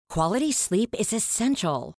Quality sleep is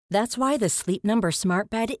essential. That's why the Sleep Number Smart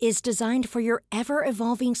Bed is designed for your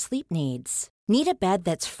ever-evolving sleep needs. Need a bed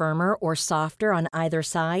that's firmer or softer on either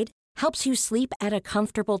side? Helps you sleep at a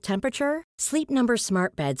comfortable temperature? Sleep Number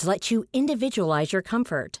Smart Beds let you individualize your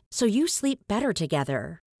comfort, so you sleep better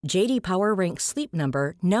together. J.D. Power ranks Sleep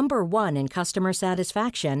Number number 1 in customer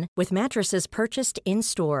satisfaction with mattresses purchased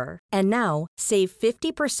in-store. And now, save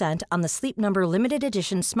 50% on the Sleep Number Limited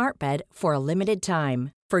Edition Smart Bed for a limited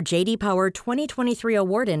time. For J.D. Power 2023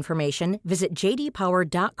 award information, visit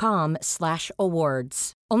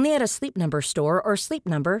jdpower.com/awards. Only at a Sleep Number store or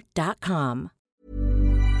sleepnumber.com.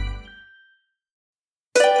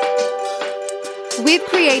 We've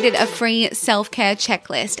created a free self-care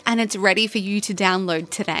checklist and it's ready for you to download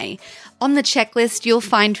today. On the checklist, you'll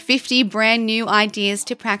find 50 brand new ideas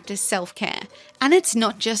to practice self-care. And it's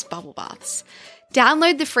not just bubble baths.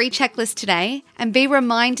 Download the free checklist today and be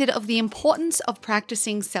reminded of the importance of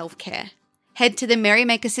practicing self-care. Head to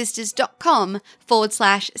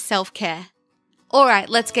themerrymakersisters.com/self-care. All right,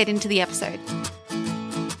 let's get into the episode.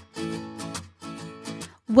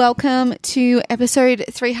 Welcome to episode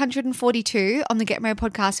 342 on the Get Merry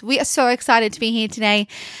podcast. We are so excited to be here today.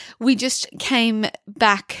 We just came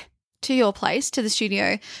back to your place, to the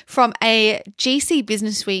studio, from a GC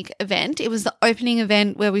Business Week event. It was the opening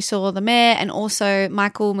event where we saw the mayor and also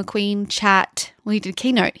Michael McQueen chat. We did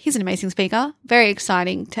keynote. He's an amazing speaker. Very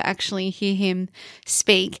exciting to actually hear him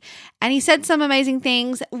speak. And he said some amazing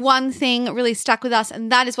things. One thing really stuck with us,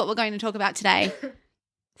 and that is what we're going to talk about today.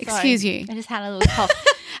 Excuse you. I just had a little cough.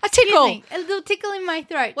 A tickle. A little tickle in my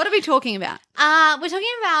throat. What are we talking about? We're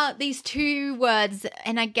talking about these two words,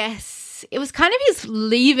 and I guess it was kind of his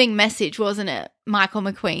leaving message, wasn't it, Michael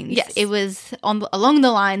McQueen's? Yes. It was along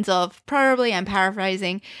the lines of, probably, I'm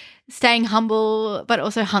paraphrasing, staying humble but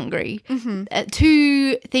also hungry. Mm-hmm.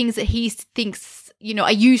 Two things that he thinks,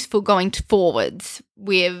 are useful going forwards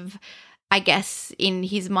with, I guess, in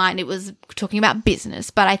his mind, it was talking about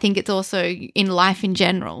business, but I think it's also in life in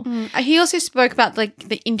general. He also spoke about like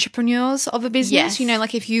the entrepreneurs of a business, Yes.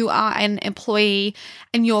 like if you are an employee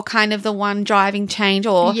and you're kind of the one driving change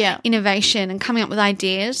or innovation and coming up with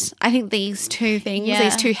ideas. I think these two things,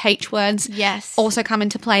 these two H words also come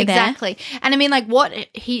into play there. Exactly. And I mean,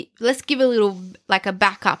 let's give a little, like a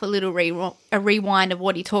backup, a little a rewind of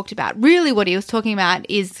what he talked about. Really what he was talking about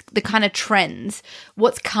is the kind of trends,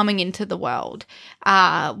 what's coming into the world,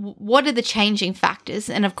 what are the changing factors,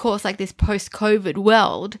 and of course, like this post-COVID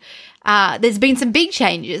world, there's been some big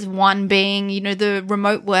changes. One being, the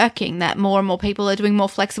remote working, that more and more people are doing more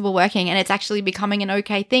flexible working, and it's actually becoming an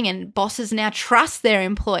okay thing, and bosses now trust their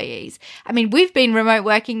employees. I mean, we've been remote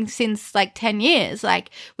working since like 10 years. Like,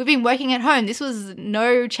 we've been working at home. This was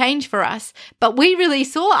no change for us, but we really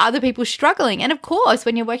saw other people struggling. And of course,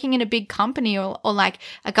 when you're working in a big company or like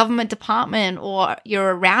a government department, or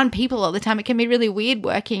you're around people all the time, it can be really weird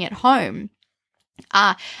working at home.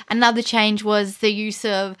 Another change was the use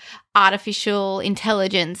of artificial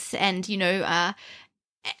intelligence. And,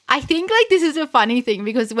 I think like this is a funny thing,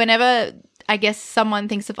 because whenever I guess someone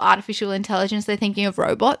thinks of artificial intelligence, they're thinking of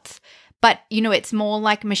robots, but, it's more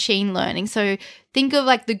like machine learning. So think of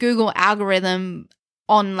like the Google algorithm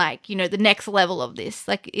on like, the next level of this,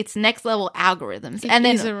 like it's next level algorithms. And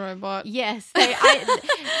then a robot. Yes.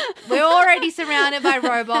 We're already surrounded by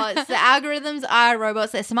robots. The algorithms are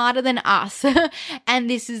robots. They're smarter than us. And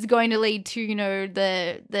this is going to lead to,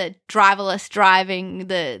 the driverless driving,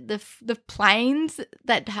 the planes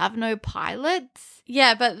that have no pilots.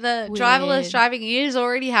 Yeah, but the driverless driving is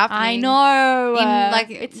already happening. I know.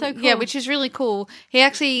 It's so cool. Yeah, which is really cool. He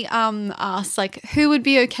actually asked, like, who would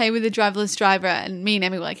be okay with a driverless driver? And me and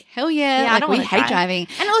Emmy were like, hell yeah. I don't we want to hate driving.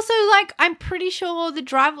 And also, like, I'm pretty sure the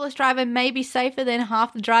driverless driver may be safer than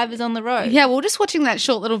half the drivers on the road. Yeah, we were just watching that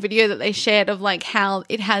short little video that they shared of, like, how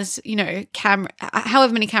it has,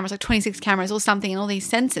 however many cameras, like 26 cameras or something, and all these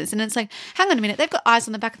sensors. And it's like, hang on a minute, they've got eyes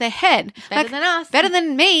on the back of their head. Better than us. Better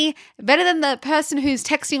than me. Better than the person who's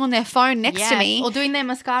texting on their phone next to me. Or doing their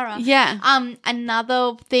mascara. Yeah.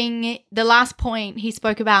 Another thing, the last point he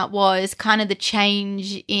spoke about was kind of the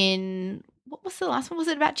change in, what was the last one? Was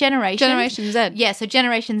it about generation? Generation Z. Yeah, so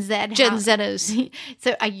Generation Z. Gen Zers.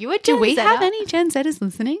 So are you a Gen Do we Zer? have any Gen Zers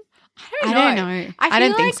listening? I don't know. I don't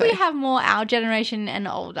feel think so. We have more our generation and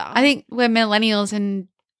older. I think we're millennials and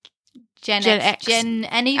Gen X. and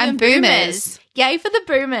even and boomers. Yay for the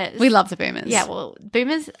boomers. We love the boomers. Yeah, well,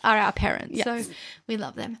 boomers are our parents, Yes. so we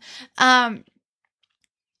love them.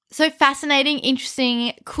 So fascinating,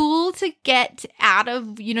 interesting, cool to get out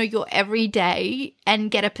of, your everyday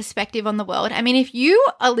and get a perspective on the world. I mean, if you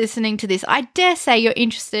are listening to this, I dare say you're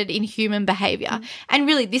interested in human behavior. And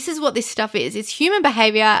really, this is what this stuff is. It's human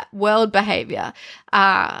behavior, world behavior.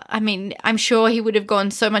 I mean, I'm sure he would have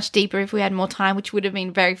gone so much deeper if we had more time, which would have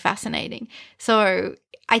been very fascinating. So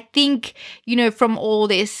I think, from all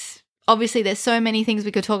this, obviously there's so many things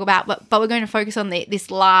we could talk about, but we're going to focus on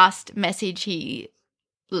this last message he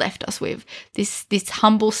left us with, this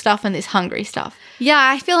humble stuff and this hungry stuff. Yeah,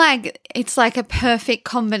 I feel like it's like a perfect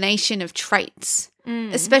combination of traits.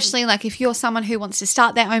 Especially like if you're someone who wants to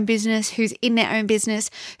start their own business, who's in their own business,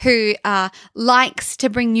 who likes to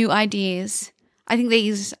bring new ideas. I think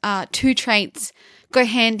these two traits go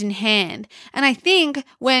hand in hand. And I think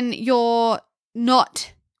when you're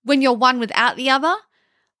one without the other,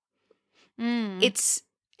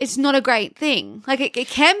 it's not a great thing. Like it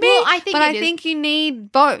can be, well, I think you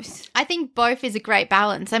need both. I think both is a great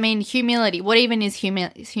balance. I mean, humility. What even is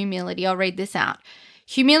humility? I'll read this out.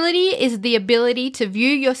 Humility is the ability to view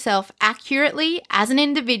yourself accurately as an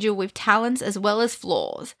individual with talents as well as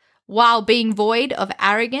flaws, while being void of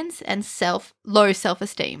arrogance and low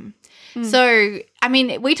self-esteem. So, I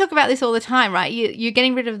mean, we talk about this all the time, right? You're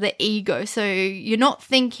getting rid of the ego. So you're not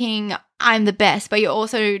thinking I'm the best, but you're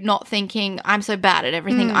also not thinking I'm so bad at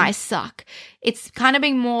everything, I suck. It's kind of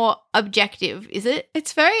being more objective, is it?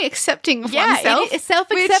 It's very accepting of oneself. It's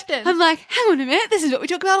self-acceptance. I'm like, hang on a minute, this is what we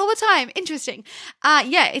talk about all the time. Interesting.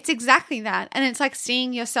 Yeah, it's exactly that. And it's like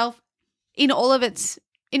seeing yourself in all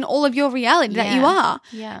of your reality that you are.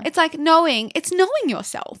 Yeah. It's like knowing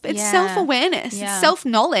yourself. It's self-awareness. Yeah. It's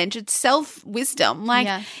self-knowledge. It's self-wisdom.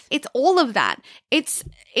 Like it's all of that. It's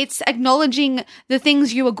acknowledging the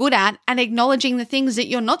things you are good at and acknowledging the things that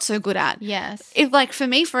you're not so good at. Yes. If like for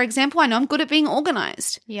me, for example, I know I'm good at being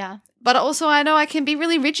organized. Yeah. But also I know I can be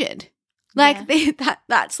really rigid. Like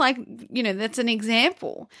that's like, that's an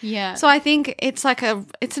example. Yeah. So I think it's like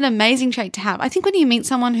it's an amazing trait to have. I think when you meet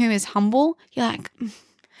someone who is humble, you're like,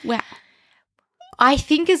 wow. I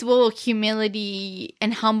think as well, humility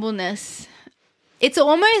and humbleness, it's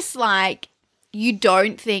almost like you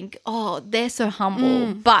don't think, oh, they're so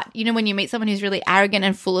humble. But, when you meet someone who's really arrogant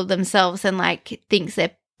and full of themselves and like thinks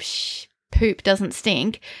their poop doesn't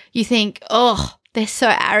stink, you think, oh, they're so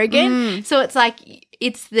arrogant. So it's like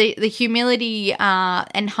it's the humility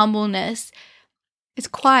and humbleness. It's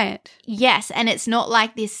quiet. Yes, and it's not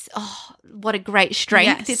like this, oh, what a great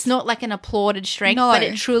strength. Yes. It's not like an applauded strength, but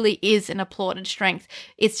it truly is an applauded strength.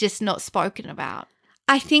 It's just not spoken about.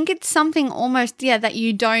 I think it's something almost, that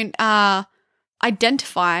you don't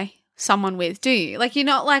identify someone with, do you? Like, you're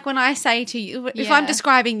not like when I say to you, if I'm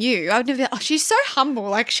describing you, I would never, oh, she's so humble.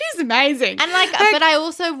 Like, she's amazing. And but I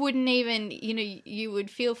also wouldn't even, you would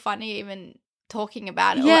feel funny even talking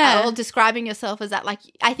about it or describing yourself as that. Like,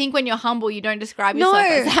 I think when you're humble, you don't describe yourself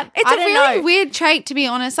as that. It's a really weird trait, to be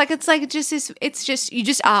honest. Like, it's like just this, it's just, you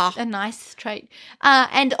just are. A nice trait.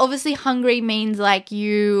 And obviously hungry means like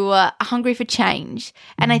you are hungry for change.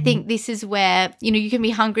 And I think this is where, you can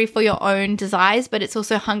be hungry for your own desires, but it's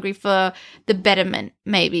also hungry for the betterment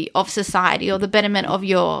maybe of society or the betterment of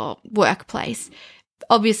your workplace.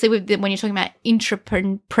 Obviously, when you're talking about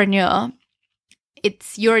entrepreneur,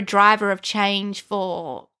 you're a driver of change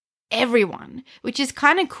for everyone, which is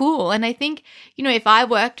kind of cool. And I think, if I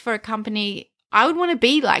worked for a company, I would want to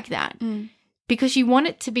be like that because you want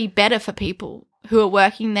it to be better for people who are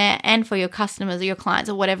working there and for your customers or your clients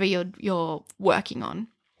or whatever you're working on.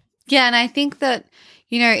 Yeah, and I think that,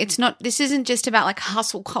 this isn't just about like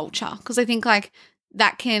hustle culture, because I think like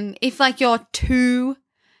that can, if like you're too,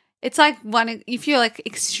 it's like if you're like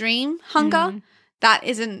extreme hunger, that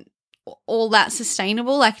isn't all that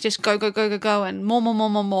sustainable, like just go and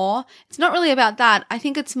more. It's not really about that. I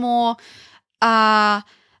think it's more about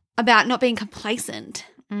not being complacent,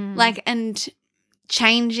 like, and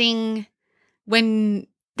changing when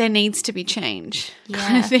there needs to be change,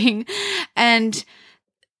 kind of thing. And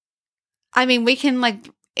I mean, we can like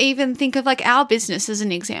even think of like our business as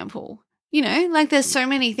an example. Like there's so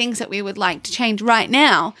many things that we would like to change right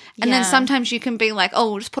now. And then sometimes you can be like, oh,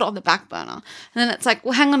 we'll just put it on the back burner. And then it's like,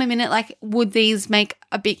 well, hang on a minute. Like, would these make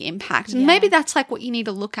a big impact? And maybe that's like what you need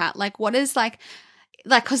to look at. Like, what is like,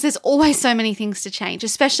 because there's always so many things to change,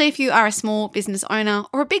 especially if you are a small business owner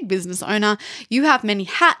or a big business owner. You have many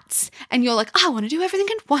hats and you're like, I want to do everything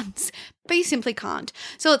at once, but you simply can't.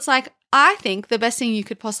 So it's like, I think the best thing you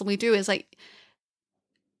could possibly do is like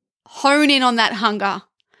hone in on that hunger.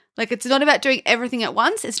 Like, it's not about doing everything at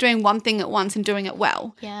once. It's doing one thing at once and doing it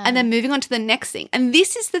well. Yeah. And then moving on to the next thing. And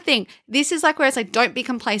this is the thing. This is like where it's like, don't be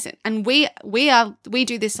complacent. And we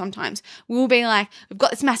do this sometimes. We'll be like, we've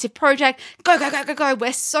got this massive project. Go, go, go, go, go.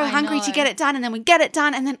 We're so hungry to get it done. And then we get it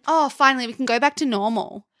done. And then, finally we can go back to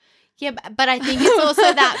normal. Yeah, but I think it's also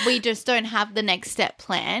that we just don't have the next step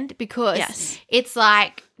planned, because it's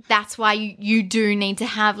like, that's why you do need to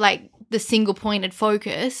have like the single pointed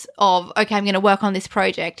focus of, okay, I'm going to work on this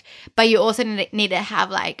project, but you also need to have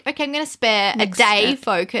like, okay, I'm going to spare a day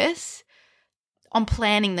focus on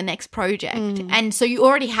planning the next project. And so you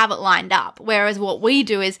already have it lined up. Whereas what we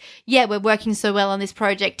do is, we're working so well on this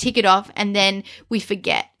project, tick it off, and then we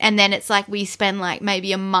forget. And then it's like we spend like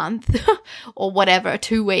maybe a month or whatever,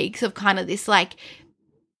 2 weeks of kind of this like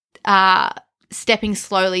stepping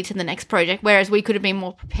slowly to the next project, whereas we could have been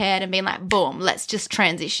more prepared and been like, boom, let's just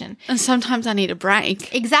transition. And sometimes I need a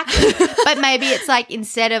break. Exactly. But maybe it's like,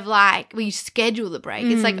 instead of like we schedule the break,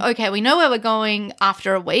 it's like, okay, we know where we're going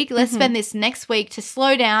after a week. Let's spend this next week to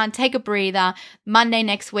slow down, take a breather. Monday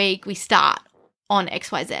next week, we start on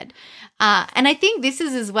XYZ. And I think this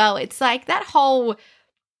is as well, it's like that whole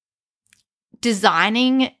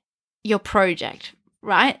designing your project,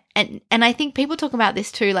 right? And I think people talk about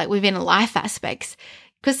this too, like within life aspects,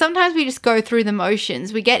 because sometimes we just go through the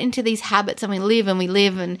motions. We get into these habits and we live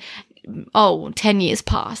and 10 years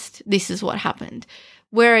passed. This is what happened.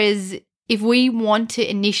 Whereas if we want to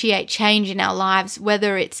initiate change in our lives,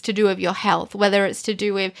 whether it's to do with your health, whether it's to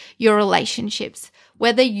do with your relationships,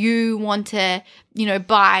 whether you want to,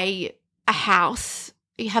 buy a house,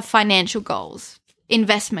 you have financial goals,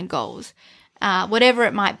 investment goals, whatever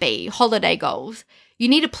it might be, holiday goals, you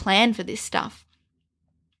need a plan for this stuff.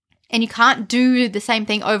 And you can't do the same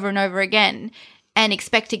thing over and over again and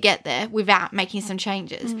expect to get there without making some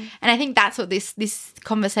changes. And I think that's what this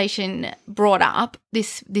conversation brought up,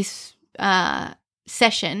 this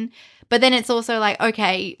session. But then it's also like,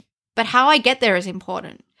 okay, but how I get there is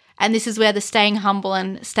important. And this is where the staying humble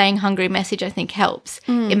and staying hungry message, I think, helps.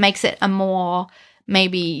 It makes it a more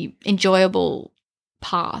maybe enjoyable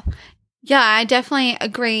path. Yeah, I definitely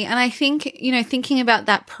agree. And I think, thinking about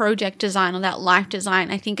that project design or that life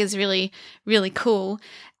design, I think is really, really cool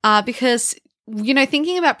because,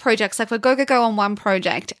 thinking about projects, like we're go on one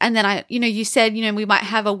project and then you said, we might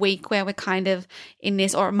have a week where we're kind of in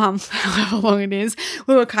this, or a month, however long it is,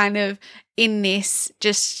 where we're kind of in this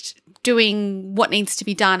just doing what needs to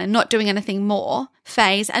be done and not doing anything more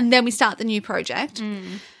phase. And then we start the new project.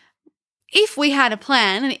 If we had a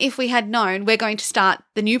plan and if we had known we're going to start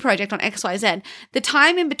the new project on XYZ, the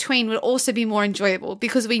time in between would also be more enjoyable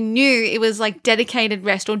because we knew it was like dedicated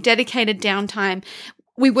rest or dedicated downtime.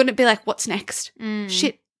 We wouldn't be like, what's next?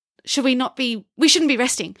 Shit, we shouldn't be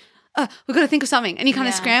resting. We've got to think of something. And you kind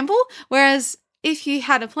of scramble. Whereas if you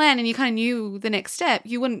had a plan and you kind of knew the next step,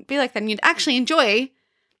 you wouldn't be like that and you'd actually enjoy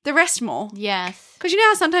the rest more. Yes. Because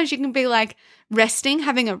how sometimes you can be like resting,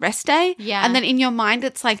 having a rest day. Yeah. And then in your mind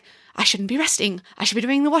it's like, I shouldn't be resting. I should be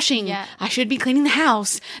doing the washing. Yeah. I should be cleaning the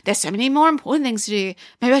house. There's so many more important things to do.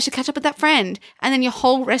 Maybe I should catch up with that friend. And then your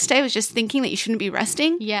whole rest day was just thinking that you shouldn't be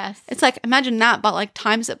resting. Yes. It's like, imagine that, but like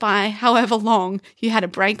times it by however long you had a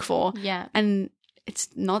break for. Yeah. And it's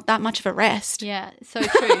not that much of a rest. Yeah, so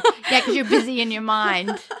true. because you're busy in your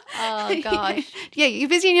mind. Oh, gosh. Yeah, you're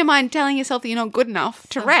busy in your mind telling yourself that you're not good enough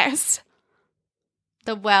to rest.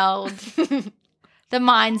 The world. The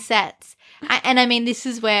mindsets. And I mean, this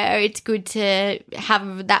is where it's good to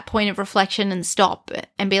have that point of reflection and stop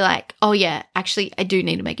and be like, oh, yeah, actually, I do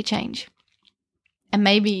need to make a change. And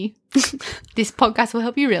maybe this podcast will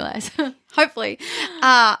help you realize. Hopefully.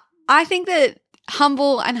 I think that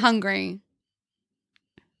humble and hungry,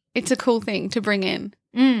 it's a cool thing to bring in.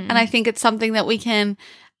 And I think it's something that we can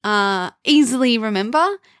easily remember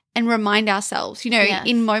and remind ourselves, Yes.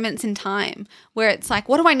 in moments in time where it's like,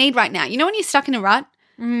 what do I need right now? When you're stuck in a rut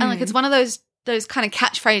and like it's one of those kind of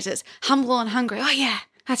catchphrases, humble and hungry. Oh, yeah,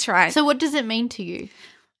 that's right. So what does it mean to you?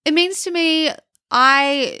 It means to me,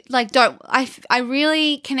 I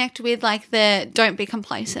really connect with like the don't be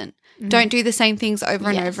complacent. Don't do the same things over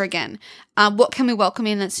and over again. What can we welcome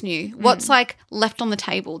in that's new? What's like left on the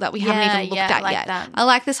table that we haven't even looked at like yet? that. I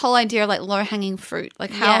like this whole idea of like low hanging fruit. Like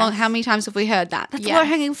how many times have we heard that? That's low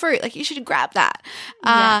hanging fruit. Like you should grab that.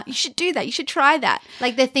 You should do that. You should try that.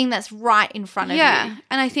 Like the thing that's right in front of you. Yeah.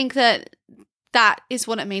 And I think that is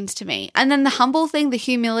what it means to me. And then the humble thing, the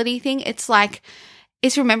humility thing, it's like,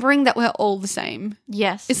 it's remembering that we're all the same.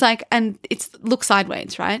 Yes. It's like, and it's look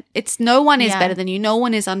sideways, right? It's no one is better than you. No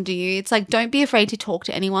one is under you. It's like, don't be afraid to talk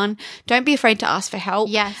to anyone. Don't be afraid to ask for help.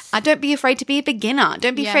 Yes. Don't be afraid to be a beginner.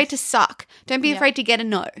 Don't be afraid to suck. Don't be afraid to get a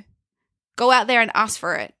no. go out there and ask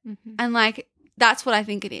for it. And like, that's what I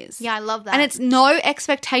think it is. Yeah, I love that. And it's no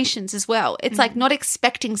expectations as well. It's like not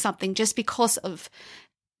expecting something just because of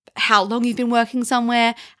how long you've been working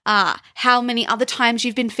somewhere, how many other times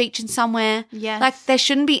you've been featured somewhere. Yes. Like, there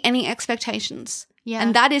shouldn't be any expectations. Yeah.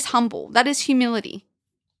 And that is humble. That is humility.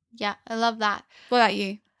 Yeah, I love that. What about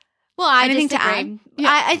you? Well, I Anything just to agree. add?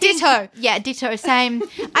 Yeah. I think, Ditto. Yeah, ditto. Same.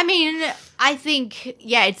 I mean, I think,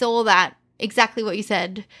 yeah, it's all that. Exactly what you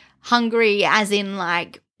said. Hungry as in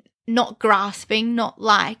like not grasping, not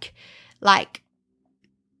like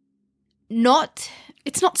not.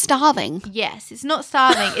 It's not starving. Yes, it's not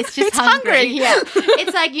starving. It's just It's hungry. hungry. Yeah.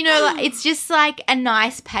 It's like, you know, like, it's just like a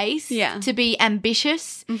nice pace to be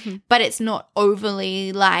ambitious, but it's not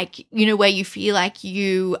overly like, you know, where you feel like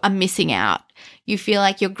you are missing out. You feel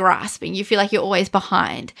like you're grasping. You feel like you're always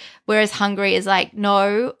behind. Whereas hungry is like,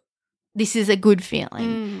 no, this is a good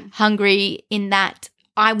feeling. Hungry in that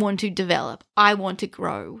I want to develop. I want to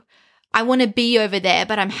grow. I want to be over there,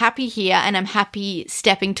 but I'm happy here and I'm happy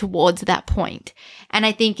stepping towards that point. And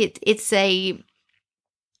I think it's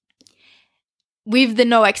with the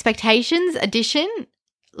no expectations addition,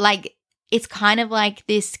 like it's kind of like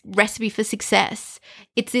this recipe for success.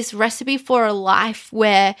 It's this recipe for a life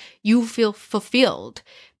where you feel fulfilled,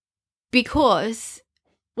 because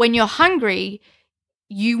when you're hungry,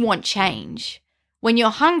 you want change. When you're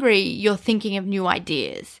hungry, you're thinking of new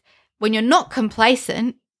ideas. When you're not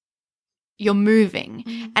complacent, you're moving.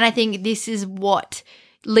 And I think this is what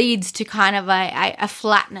leads to kind of a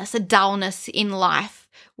flatness, a dullness in life,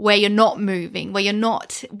 where you're not moving, where you're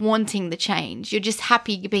not wanting the change. You're just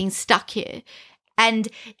happy being stuck here. And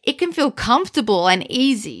it can feel comfortable and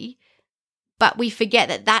easy, but we forget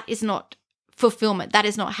that that is not fulfillment. That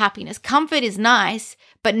is not happiness. Comfort is nice,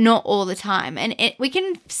 but not all the time. And we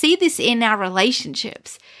can see this in our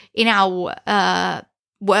relationships, in our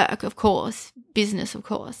work, of course, business, of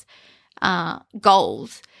course.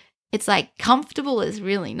 Goals. It's like comfortable is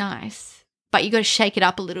really nice, but you got to shake it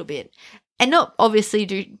up a little bit, and not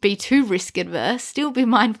obviously be too risk adverse. Still be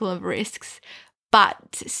mindful of risks,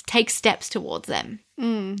 but take steps towards them.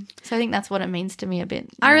 So I think that's what it means to me a bit.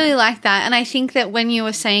 I really like that. And I think that when you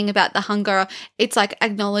were saying about the hunger, it's like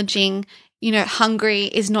acknowledging, you know, hungry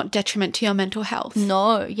is not detriment to your mental health.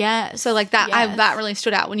 No, yeah. So like that, that really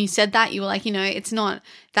stood out when you said that. You were like, you know, it's not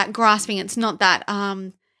that grasping. It's not that,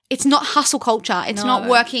 it's not hustle culture. It's not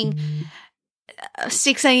working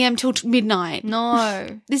 6 a.m. till midnight.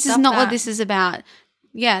 No. This is not what this is about.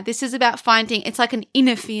 Yeah, this is about finding, it's like an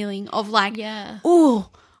inner feeling of like, oh,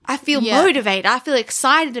 I feel motivated. I feel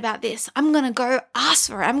excited about this. I'm going to go ask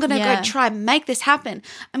for it. I'm going to go try and make this happen.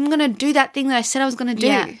 I'm going to do that thing that I said I was going to do.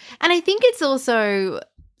 Yeah. And I think it's also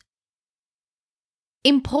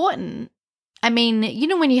important. I mean, you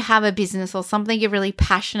know, when you have a business or something you're really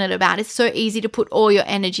passionate about, it's so easy to put all your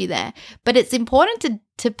energy there. But it's important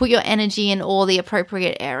to put your energy in all the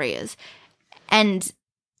appropriate areas and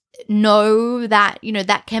know that, you know,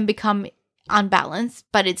 that can become unbalanced,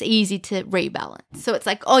 but it's easy to rebalance. So it's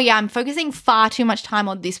like, oh yeah, I'm focusing far too much time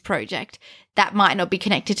on this project that might not be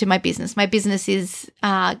connected to my business. My business is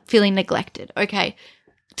feeling neglected. Okay,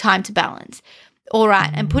 time to balance. All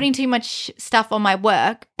right, I'm putting too much stuff on my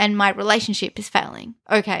work and my relationship is failing.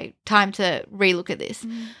 Okay, time to relook at this.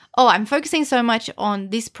 Oh, I'm focusing so much on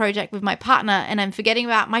this project with my partner and I'm forgetting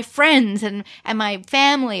about my friends and my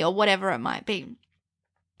family or whatever it might be.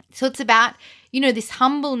 So it's about, you know, this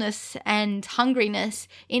humbleness and hungriness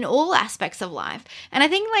in all aspects of life. And I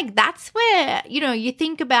think like that's where, you know, you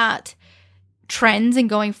think about trends and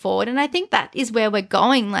going forward. And I think that is where we're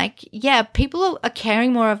going. Like, yeah, people are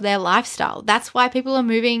caring more of their lifestyle. That's why people are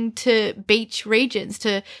moving to beach regions,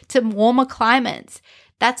 to warmer climates.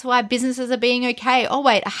 That's why businesses are being okay. Oh,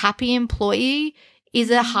 wait, a happy employee is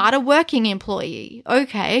a harder working employee.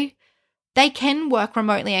 Okay. They can work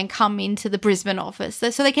remotely and come into the Brisbane office.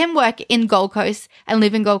 So they can work in Gold Coast and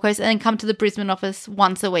live in Gold Coast and then come to the Brisbane office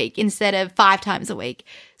once a week instead of 5 times a week.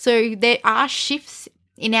 So there are shifts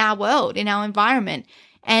in our world, in our environment.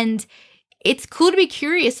 And it's cool to be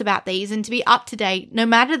curious about these and to be up to date, no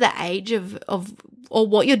matter the age of or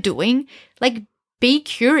what you're doing. Like, be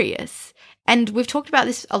curious. And we've talked about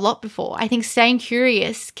this a lot before. I think staying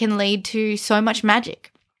curious can lead to so much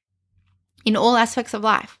magic in all aspects of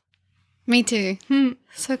life. Me too.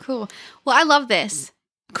 So cool. Well, I love this.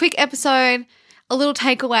 Quick episode, a little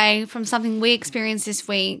takeaway from something we experienced this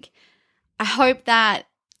week. I hope that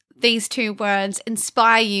these 2 words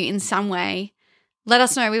inspire you in some way. Let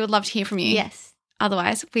us know. We would love to hear from you. Yes.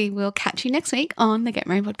 Otherwise, we will catch you next week on the Get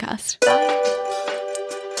Married Podcast. Bye.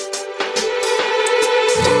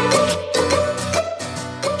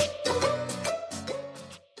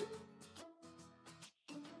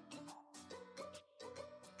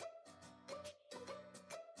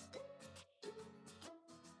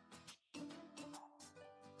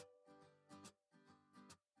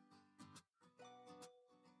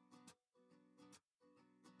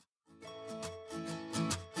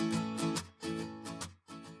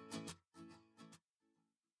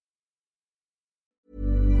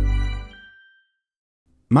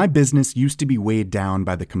 My business used to be weighed down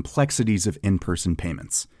by the complexities of in-person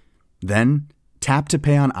payments. Then, Tap to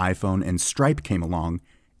Pay on iPhone and Stripe came along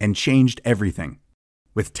and changed everything.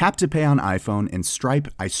 With Tap to Pay on iPhone and Stripe,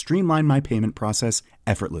 I streamlined my payment process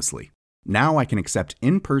effortlessly. Now I can accept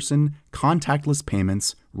in-person, contactless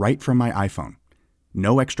payments right from my iPhone.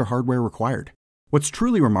 No extra hardware required. What's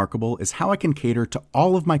truly remarkable is how I can cater to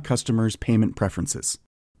all of my customers' payment preferences.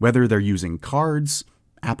 Whether they're using cards,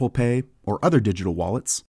 Apple Pay, or other digital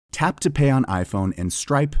wallets, Tap to Pay on iPhone and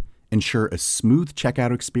Stripe ensure a smooth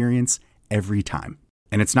checkout experience every time.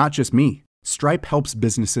 And it's not just me. Stripe helps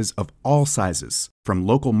businesses of all sizes, from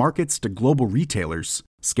local markets to global retailers,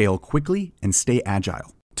 scale quickly and stay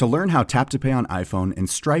agile. To learn how Tap to Pay on iPhone and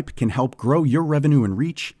Stripe can help grow your revenue and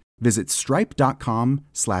reach, visit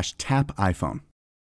stripe.com/tapiphone.